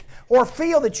think or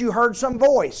feel that you heard some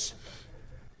voice.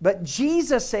 But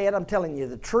Jesus said, I'm telling you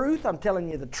the truth, I'm telling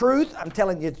you the truth, I'm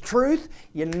telling you the truth.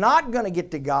 You're not going to get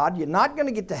to God. You're not going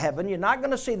to get to heaven. You're not going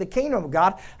to see the kingdom of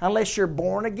God unless you're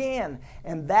born again.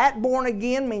 And that born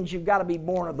again means you've got to be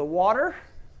born of the water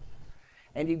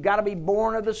and you've got to be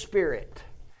born of the Spirit.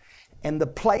 And the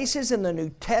places in the New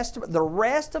Testament, the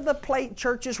rest of the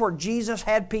churches where Jesus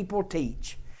had people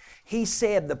teach, He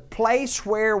said the place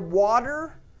where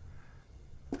water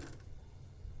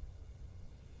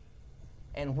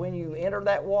and when you enter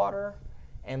that water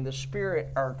and the Spirit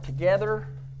are together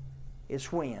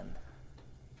is when?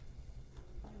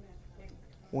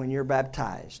 When you're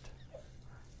baptized.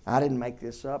 I didn't make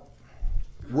this up.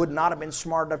 Would not have been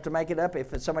smart enough to make it up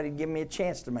if somebody had given me a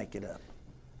chance to make it up.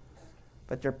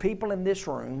 But there are people in this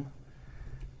room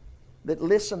that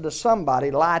listened to somebody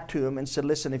lie to them and said,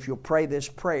 listen, if you'll pray this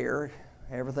prayer,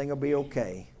 everything will be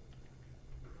okay.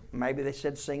 Maybe they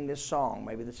said, sing this song.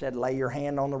 Maybe they said, lay your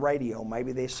hand on the radio.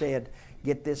 Maybe they said,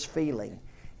 get this feeling.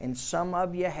 And some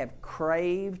of you have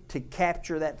craved to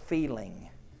capture that feeling.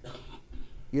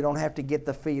 You don't have to get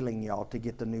the feeling, y'all, to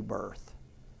get the new birth.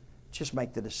 Just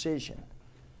make the decision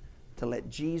to let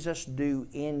Jesus do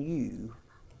in you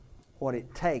what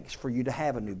it takes for you to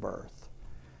have a new birth.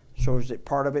 So is it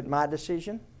part of it my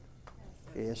decision?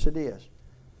 Yes, it is.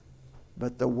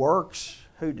 But the works,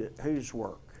 whose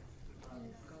work?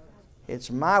 It's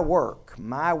my work,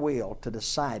 my will to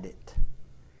decide it.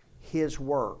 His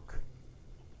work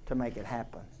to make it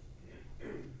happen.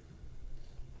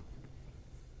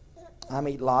 I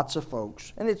meet lots of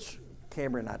folks, and it's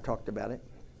Cameron and I talked about it.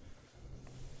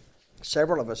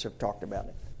 Several of us have talked about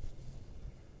it.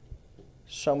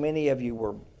 So many of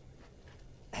you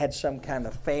had some kind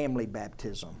of family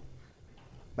baptism.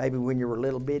 Maybe when you were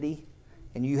little bitty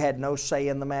and you had no say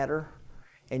in the matter,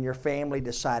 and your family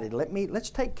decided, let's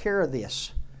take care of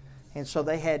this. And so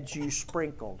they had you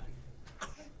sprinkled.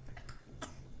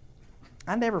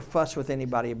 I never fuss with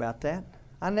anybody about that.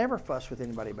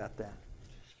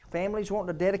 Families wanting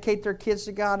to dedicate their kids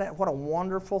to God, what a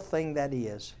wonderful thing that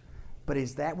is. But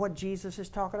is that what Jesus is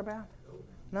talking about?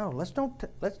 No, let's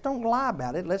don't lie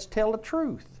about it. Let's tell the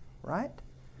truth, right?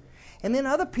 And then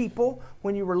other people,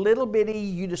 when you were little bitty,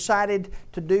 you decided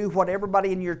to do what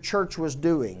everybody in your church was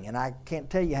doing. And I can't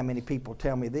tell you how many people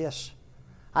tell me this.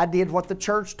 I did what the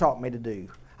church taught me to do.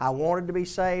 I wanted to be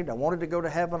saved. I wanted to go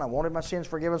to heaven. I wanted my sins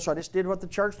forgiven, so I just did what the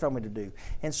church told me to do.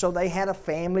 And so they had a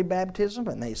family baptism,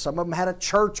 and some of them had a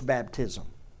church baptism.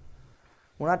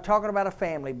 We're not talking about a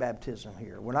family baptism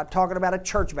here. We're not talking about a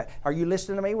church baptism. Are you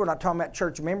listening to me? We're not talking about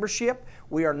church membership.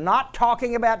 We are not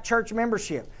talking about church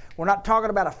membership. We're not talking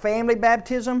about a family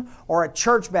baptism or a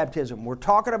church baptism. We're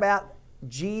talking about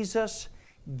Jesus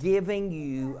giving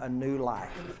you a new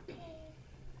life.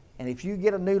 And if you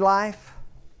get a new life,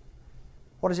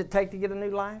 what does it take to get a new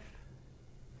life?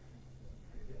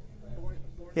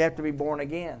 You have to be born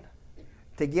again.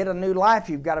 To get a new life,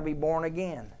 you've got to be born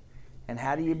again. And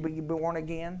how do you be born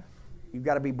again? You've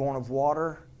got to be born of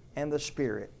water and the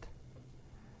Spirit.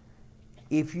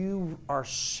 If you are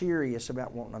serious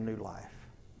about wanting a new life,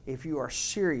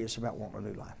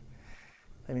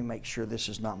 let me make sure this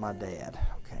is not my dad.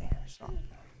 Okay, it's not.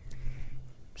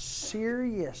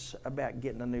 Serious about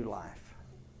getting a new life.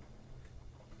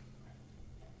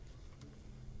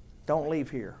 Don't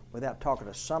leave here without talking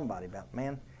to somebody about,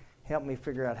 man, help me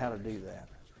figure out how to do that.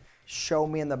 Show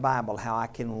me in the Bible how I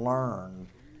can learn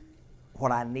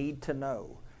what I need to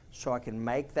know so I can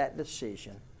make that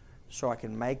decision,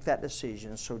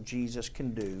 so Jesus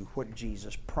can do what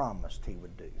Jesus promised He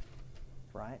would do.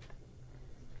 Right?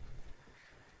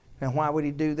 Now, why would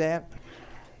He do that?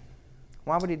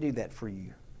 Why would He do that for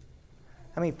you?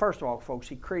 I mean, first of all, folks,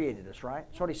 He created us, right?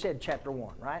 That's what He said in chapter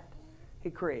 1, right? He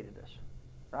created us,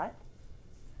 right?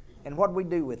 And what do we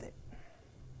do with it?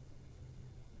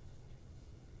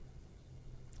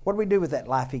 What do we do with that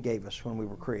life He gave us when we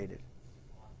were created?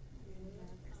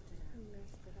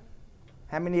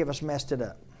 How many of us messed it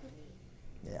up?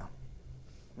 Yeah.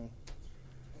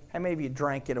 How many of you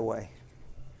drank it away?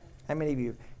 How many of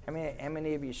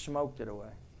you smoked it away?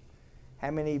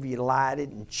 How many of you lied it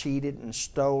and cheated and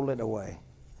stole it away?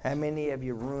 How many of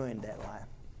you ruined that life?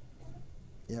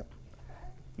 Yep.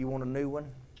 You want a new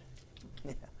one?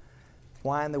 Yeah.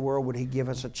 Why in the world would he give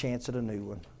us a chance at a new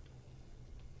one?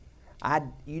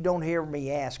 You don't hear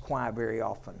me ask why very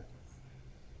often.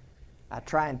 I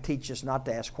try and teach us not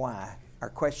to ask why. Our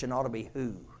question ought to be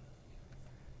who.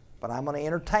 But I'm going to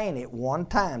entertain it one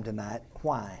time tonight.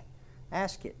 Why?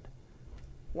 Ask it.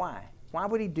 Why? Why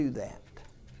would he do that?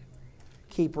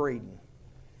 Keep reading.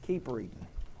 Keep reading.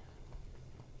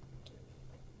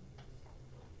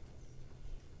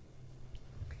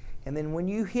 And then when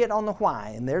you hit on the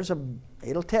why, and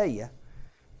it'll tell you,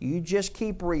 you just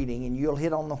keep reading and you'll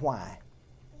hit on the why.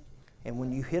 And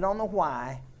when you hit on the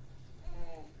why,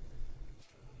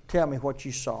 tell me what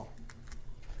you saw.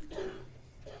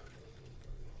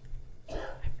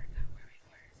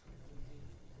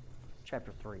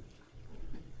 Chapter 3.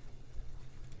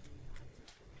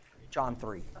 John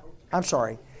 3. I'm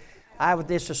sorry. I would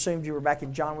just assumed you were back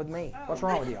in John with me. What's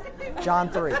wrong with you? John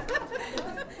 3.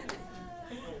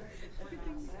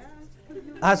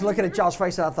 I was looking at y'all's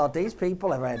face and I thought, these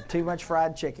people have had too much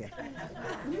fried chicken.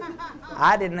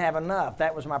 I didn't have enough.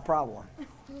 That was my problem.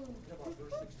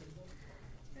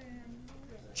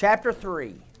 Chapter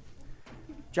 3.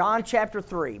 John chapter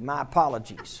 3. My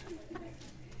apologies.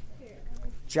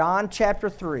 John chapter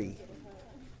 3.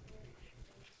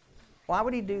 Why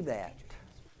would he do that?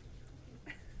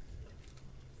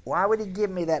 Why would he give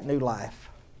me that new life?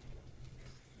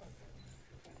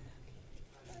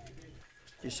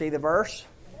 You see the verse?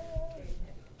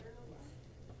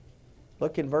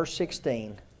 Look in verse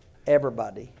 16.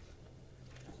 Everybody.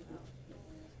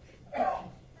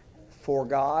 For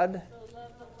God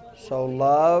so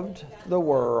loved the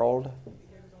world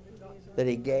that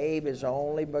he gave his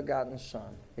only begotten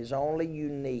Son, his only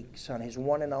unique Son, his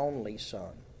one and only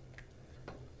Son.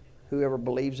 Whoever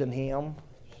believes in him,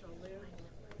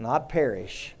 not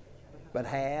perish, but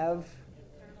have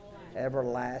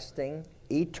everlasting,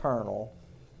 eternal,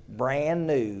 brand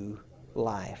new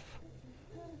life.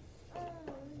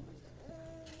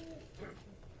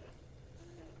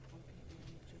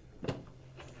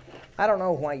 I don't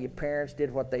know why your parents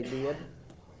did what they did.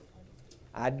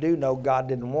 I do know God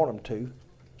didn't want them to.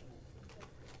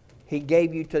 He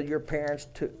gave you to your parents.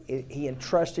 He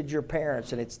entrusted your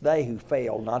parents, and it's they who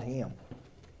failed, not him.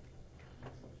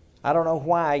 I don't know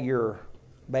why your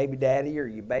baby daddy or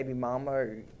your baby mama,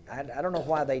 I don't know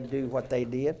why they do what they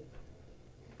did.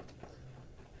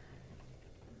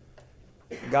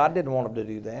 God didn't want them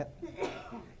to do that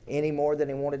any more than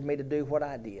he wanted me to do what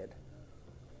I did.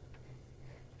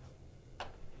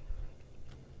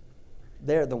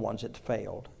 They're the ones that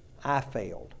failed. I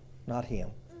failed, not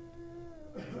him.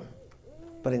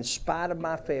 But in spite of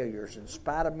my failures, in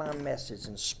spite of my messes,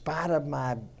 in spite of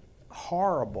my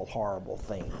horrible, horrible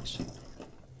things,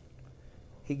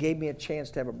 he gave me a chance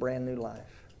to have a brand new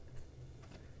life.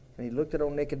 And he looked at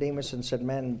old Nicodemus and said,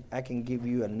 man, I can give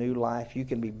you a new life. You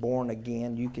can be born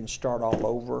again. You can start all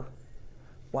over.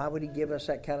 Why would he give us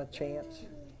that kind of chance?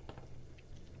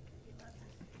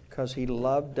 Because he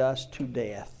loved us to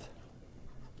death.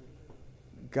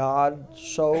 God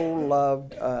so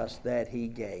loved us that he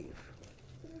gave.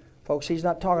 Folks, he's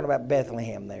not talking about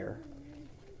Bethlehem there.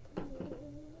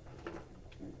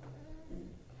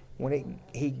 When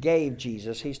he gave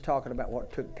Jesus, he's talking about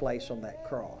what took place on that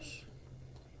cross.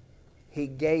 He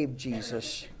gave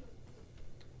Jesus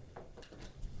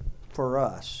for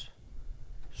us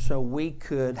so we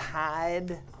could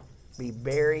hide, be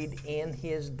buried in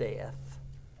his death,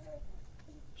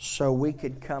 so we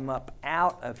could come up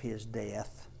out of his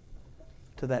death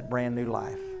to that brand new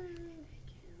life.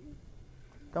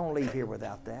 Don't leave here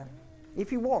without that.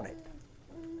 If you want it.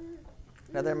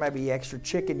 Now there may be extra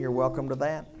chicken, you're welcome to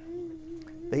that.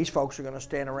 These folks are going to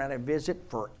stand around and visit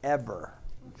forever.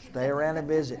 Stay around and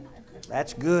visit.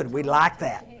 That's good. We like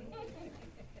that.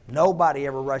 Nobody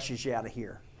ever rushes you out of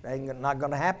here. That ain't not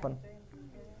going to happen.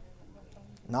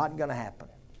 Not going to happen.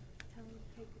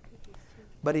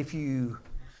 But if you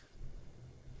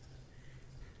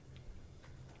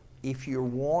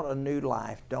want a new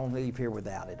life, don't leave here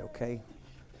without it, okay?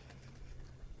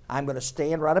 I'm going to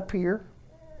stand right up here,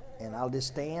 and I'll just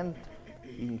stand.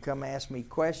 You can come ask me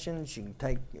questions. You can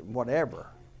take whatever.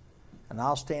 And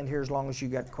I'll stand here as long as you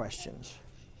got questions.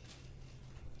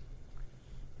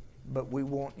 But we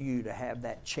want you to have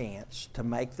that chance to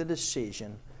make the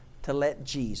decision to let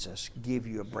Jesus give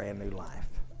you a brand new life.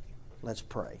 Let's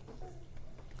pray.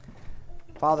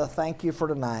 Father, thank you for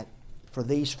tonight, for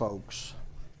these folks.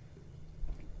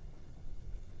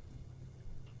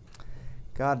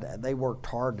 God, they worked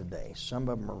hard today. Some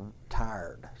of them are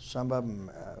tired. Some of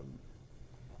them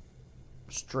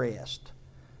stressed.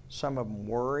 Some of them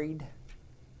worried.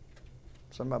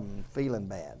 Some of them feeling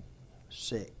bad,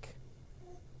 sick.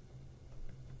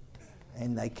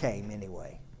 And they came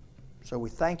anyway. So we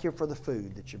thank you for the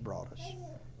food that you brought us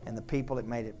and the people that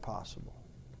made it possible.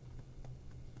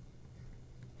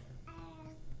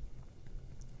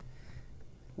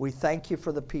 We thank you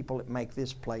for the people that make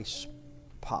this place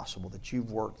possible, that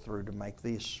you've worked through to make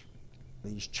these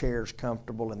chairs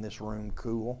comfortable and this room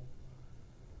cool.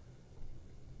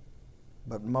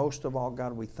 But most of all,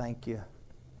 God, we thank you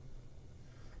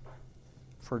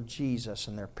for Jesus,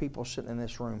 and there are people sitting in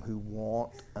this room who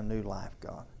want a new life,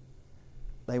 God.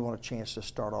 They want a chance to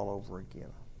start all over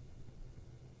again.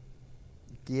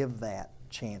 Give that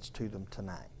chance to them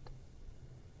tonight.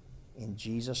 In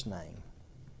Jesus' name,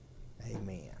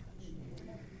 amen.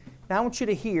 Now I want you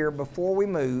to hear, before we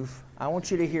move, I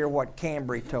want you to hear what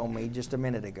Cambry told me just a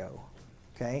minute ago.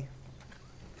 Okay?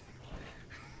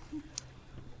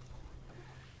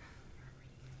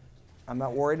 I'm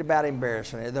not worried about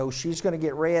embarrassing her. Though she's going to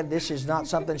get red, this is not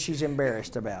something she's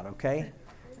embarrassed about, okay?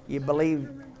 You believe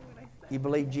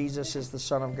Jesus is the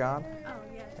Son of God? Oh,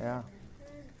 yes. Yeah.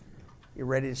 You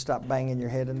ready to stop banging your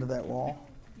head into that wall?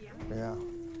 Yeah.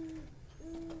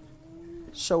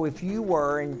 So if you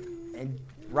were, and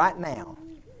right now,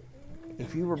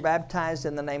 if you were baptized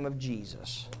in the name of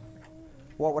Jesus,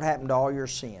 what would happen to all your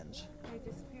sins? They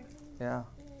disappear. Yeah.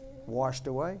 Washed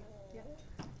away? Yep.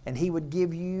 And He would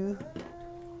give you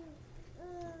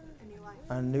A new life.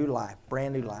 a new life,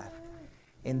 brand new life.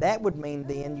 And that would mean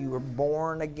then you were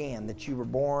born again, that you were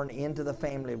born into the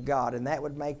family of God, and that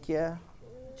would make you A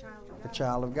child of a God.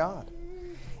 child of God.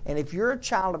 And if you're a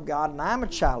child of God and I'm a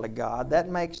child of God, that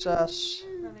makes us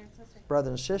Brother and sister. brother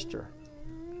and sister.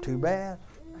 Too bad.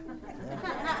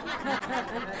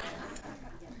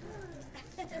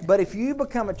 But if you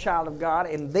become a child of God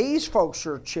and these folks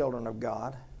are children of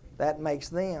God, that makes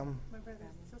them My brothers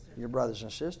and sisters. your brothers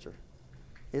and sisters.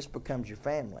 This becomes your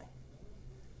family.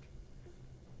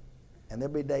 And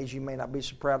there'll be days you may not be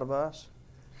so proud of us,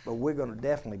 but we're going to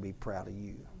definitely be proud of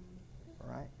you. All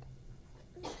right?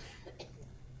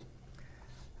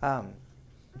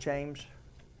 James,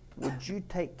 would you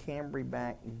take Cambry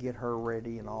back and get her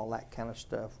ready and all that kind of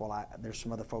stuff? Well, there's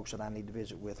some other folks that I need to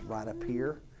visit with right up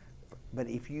here. But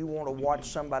if you want to watch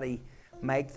somebody make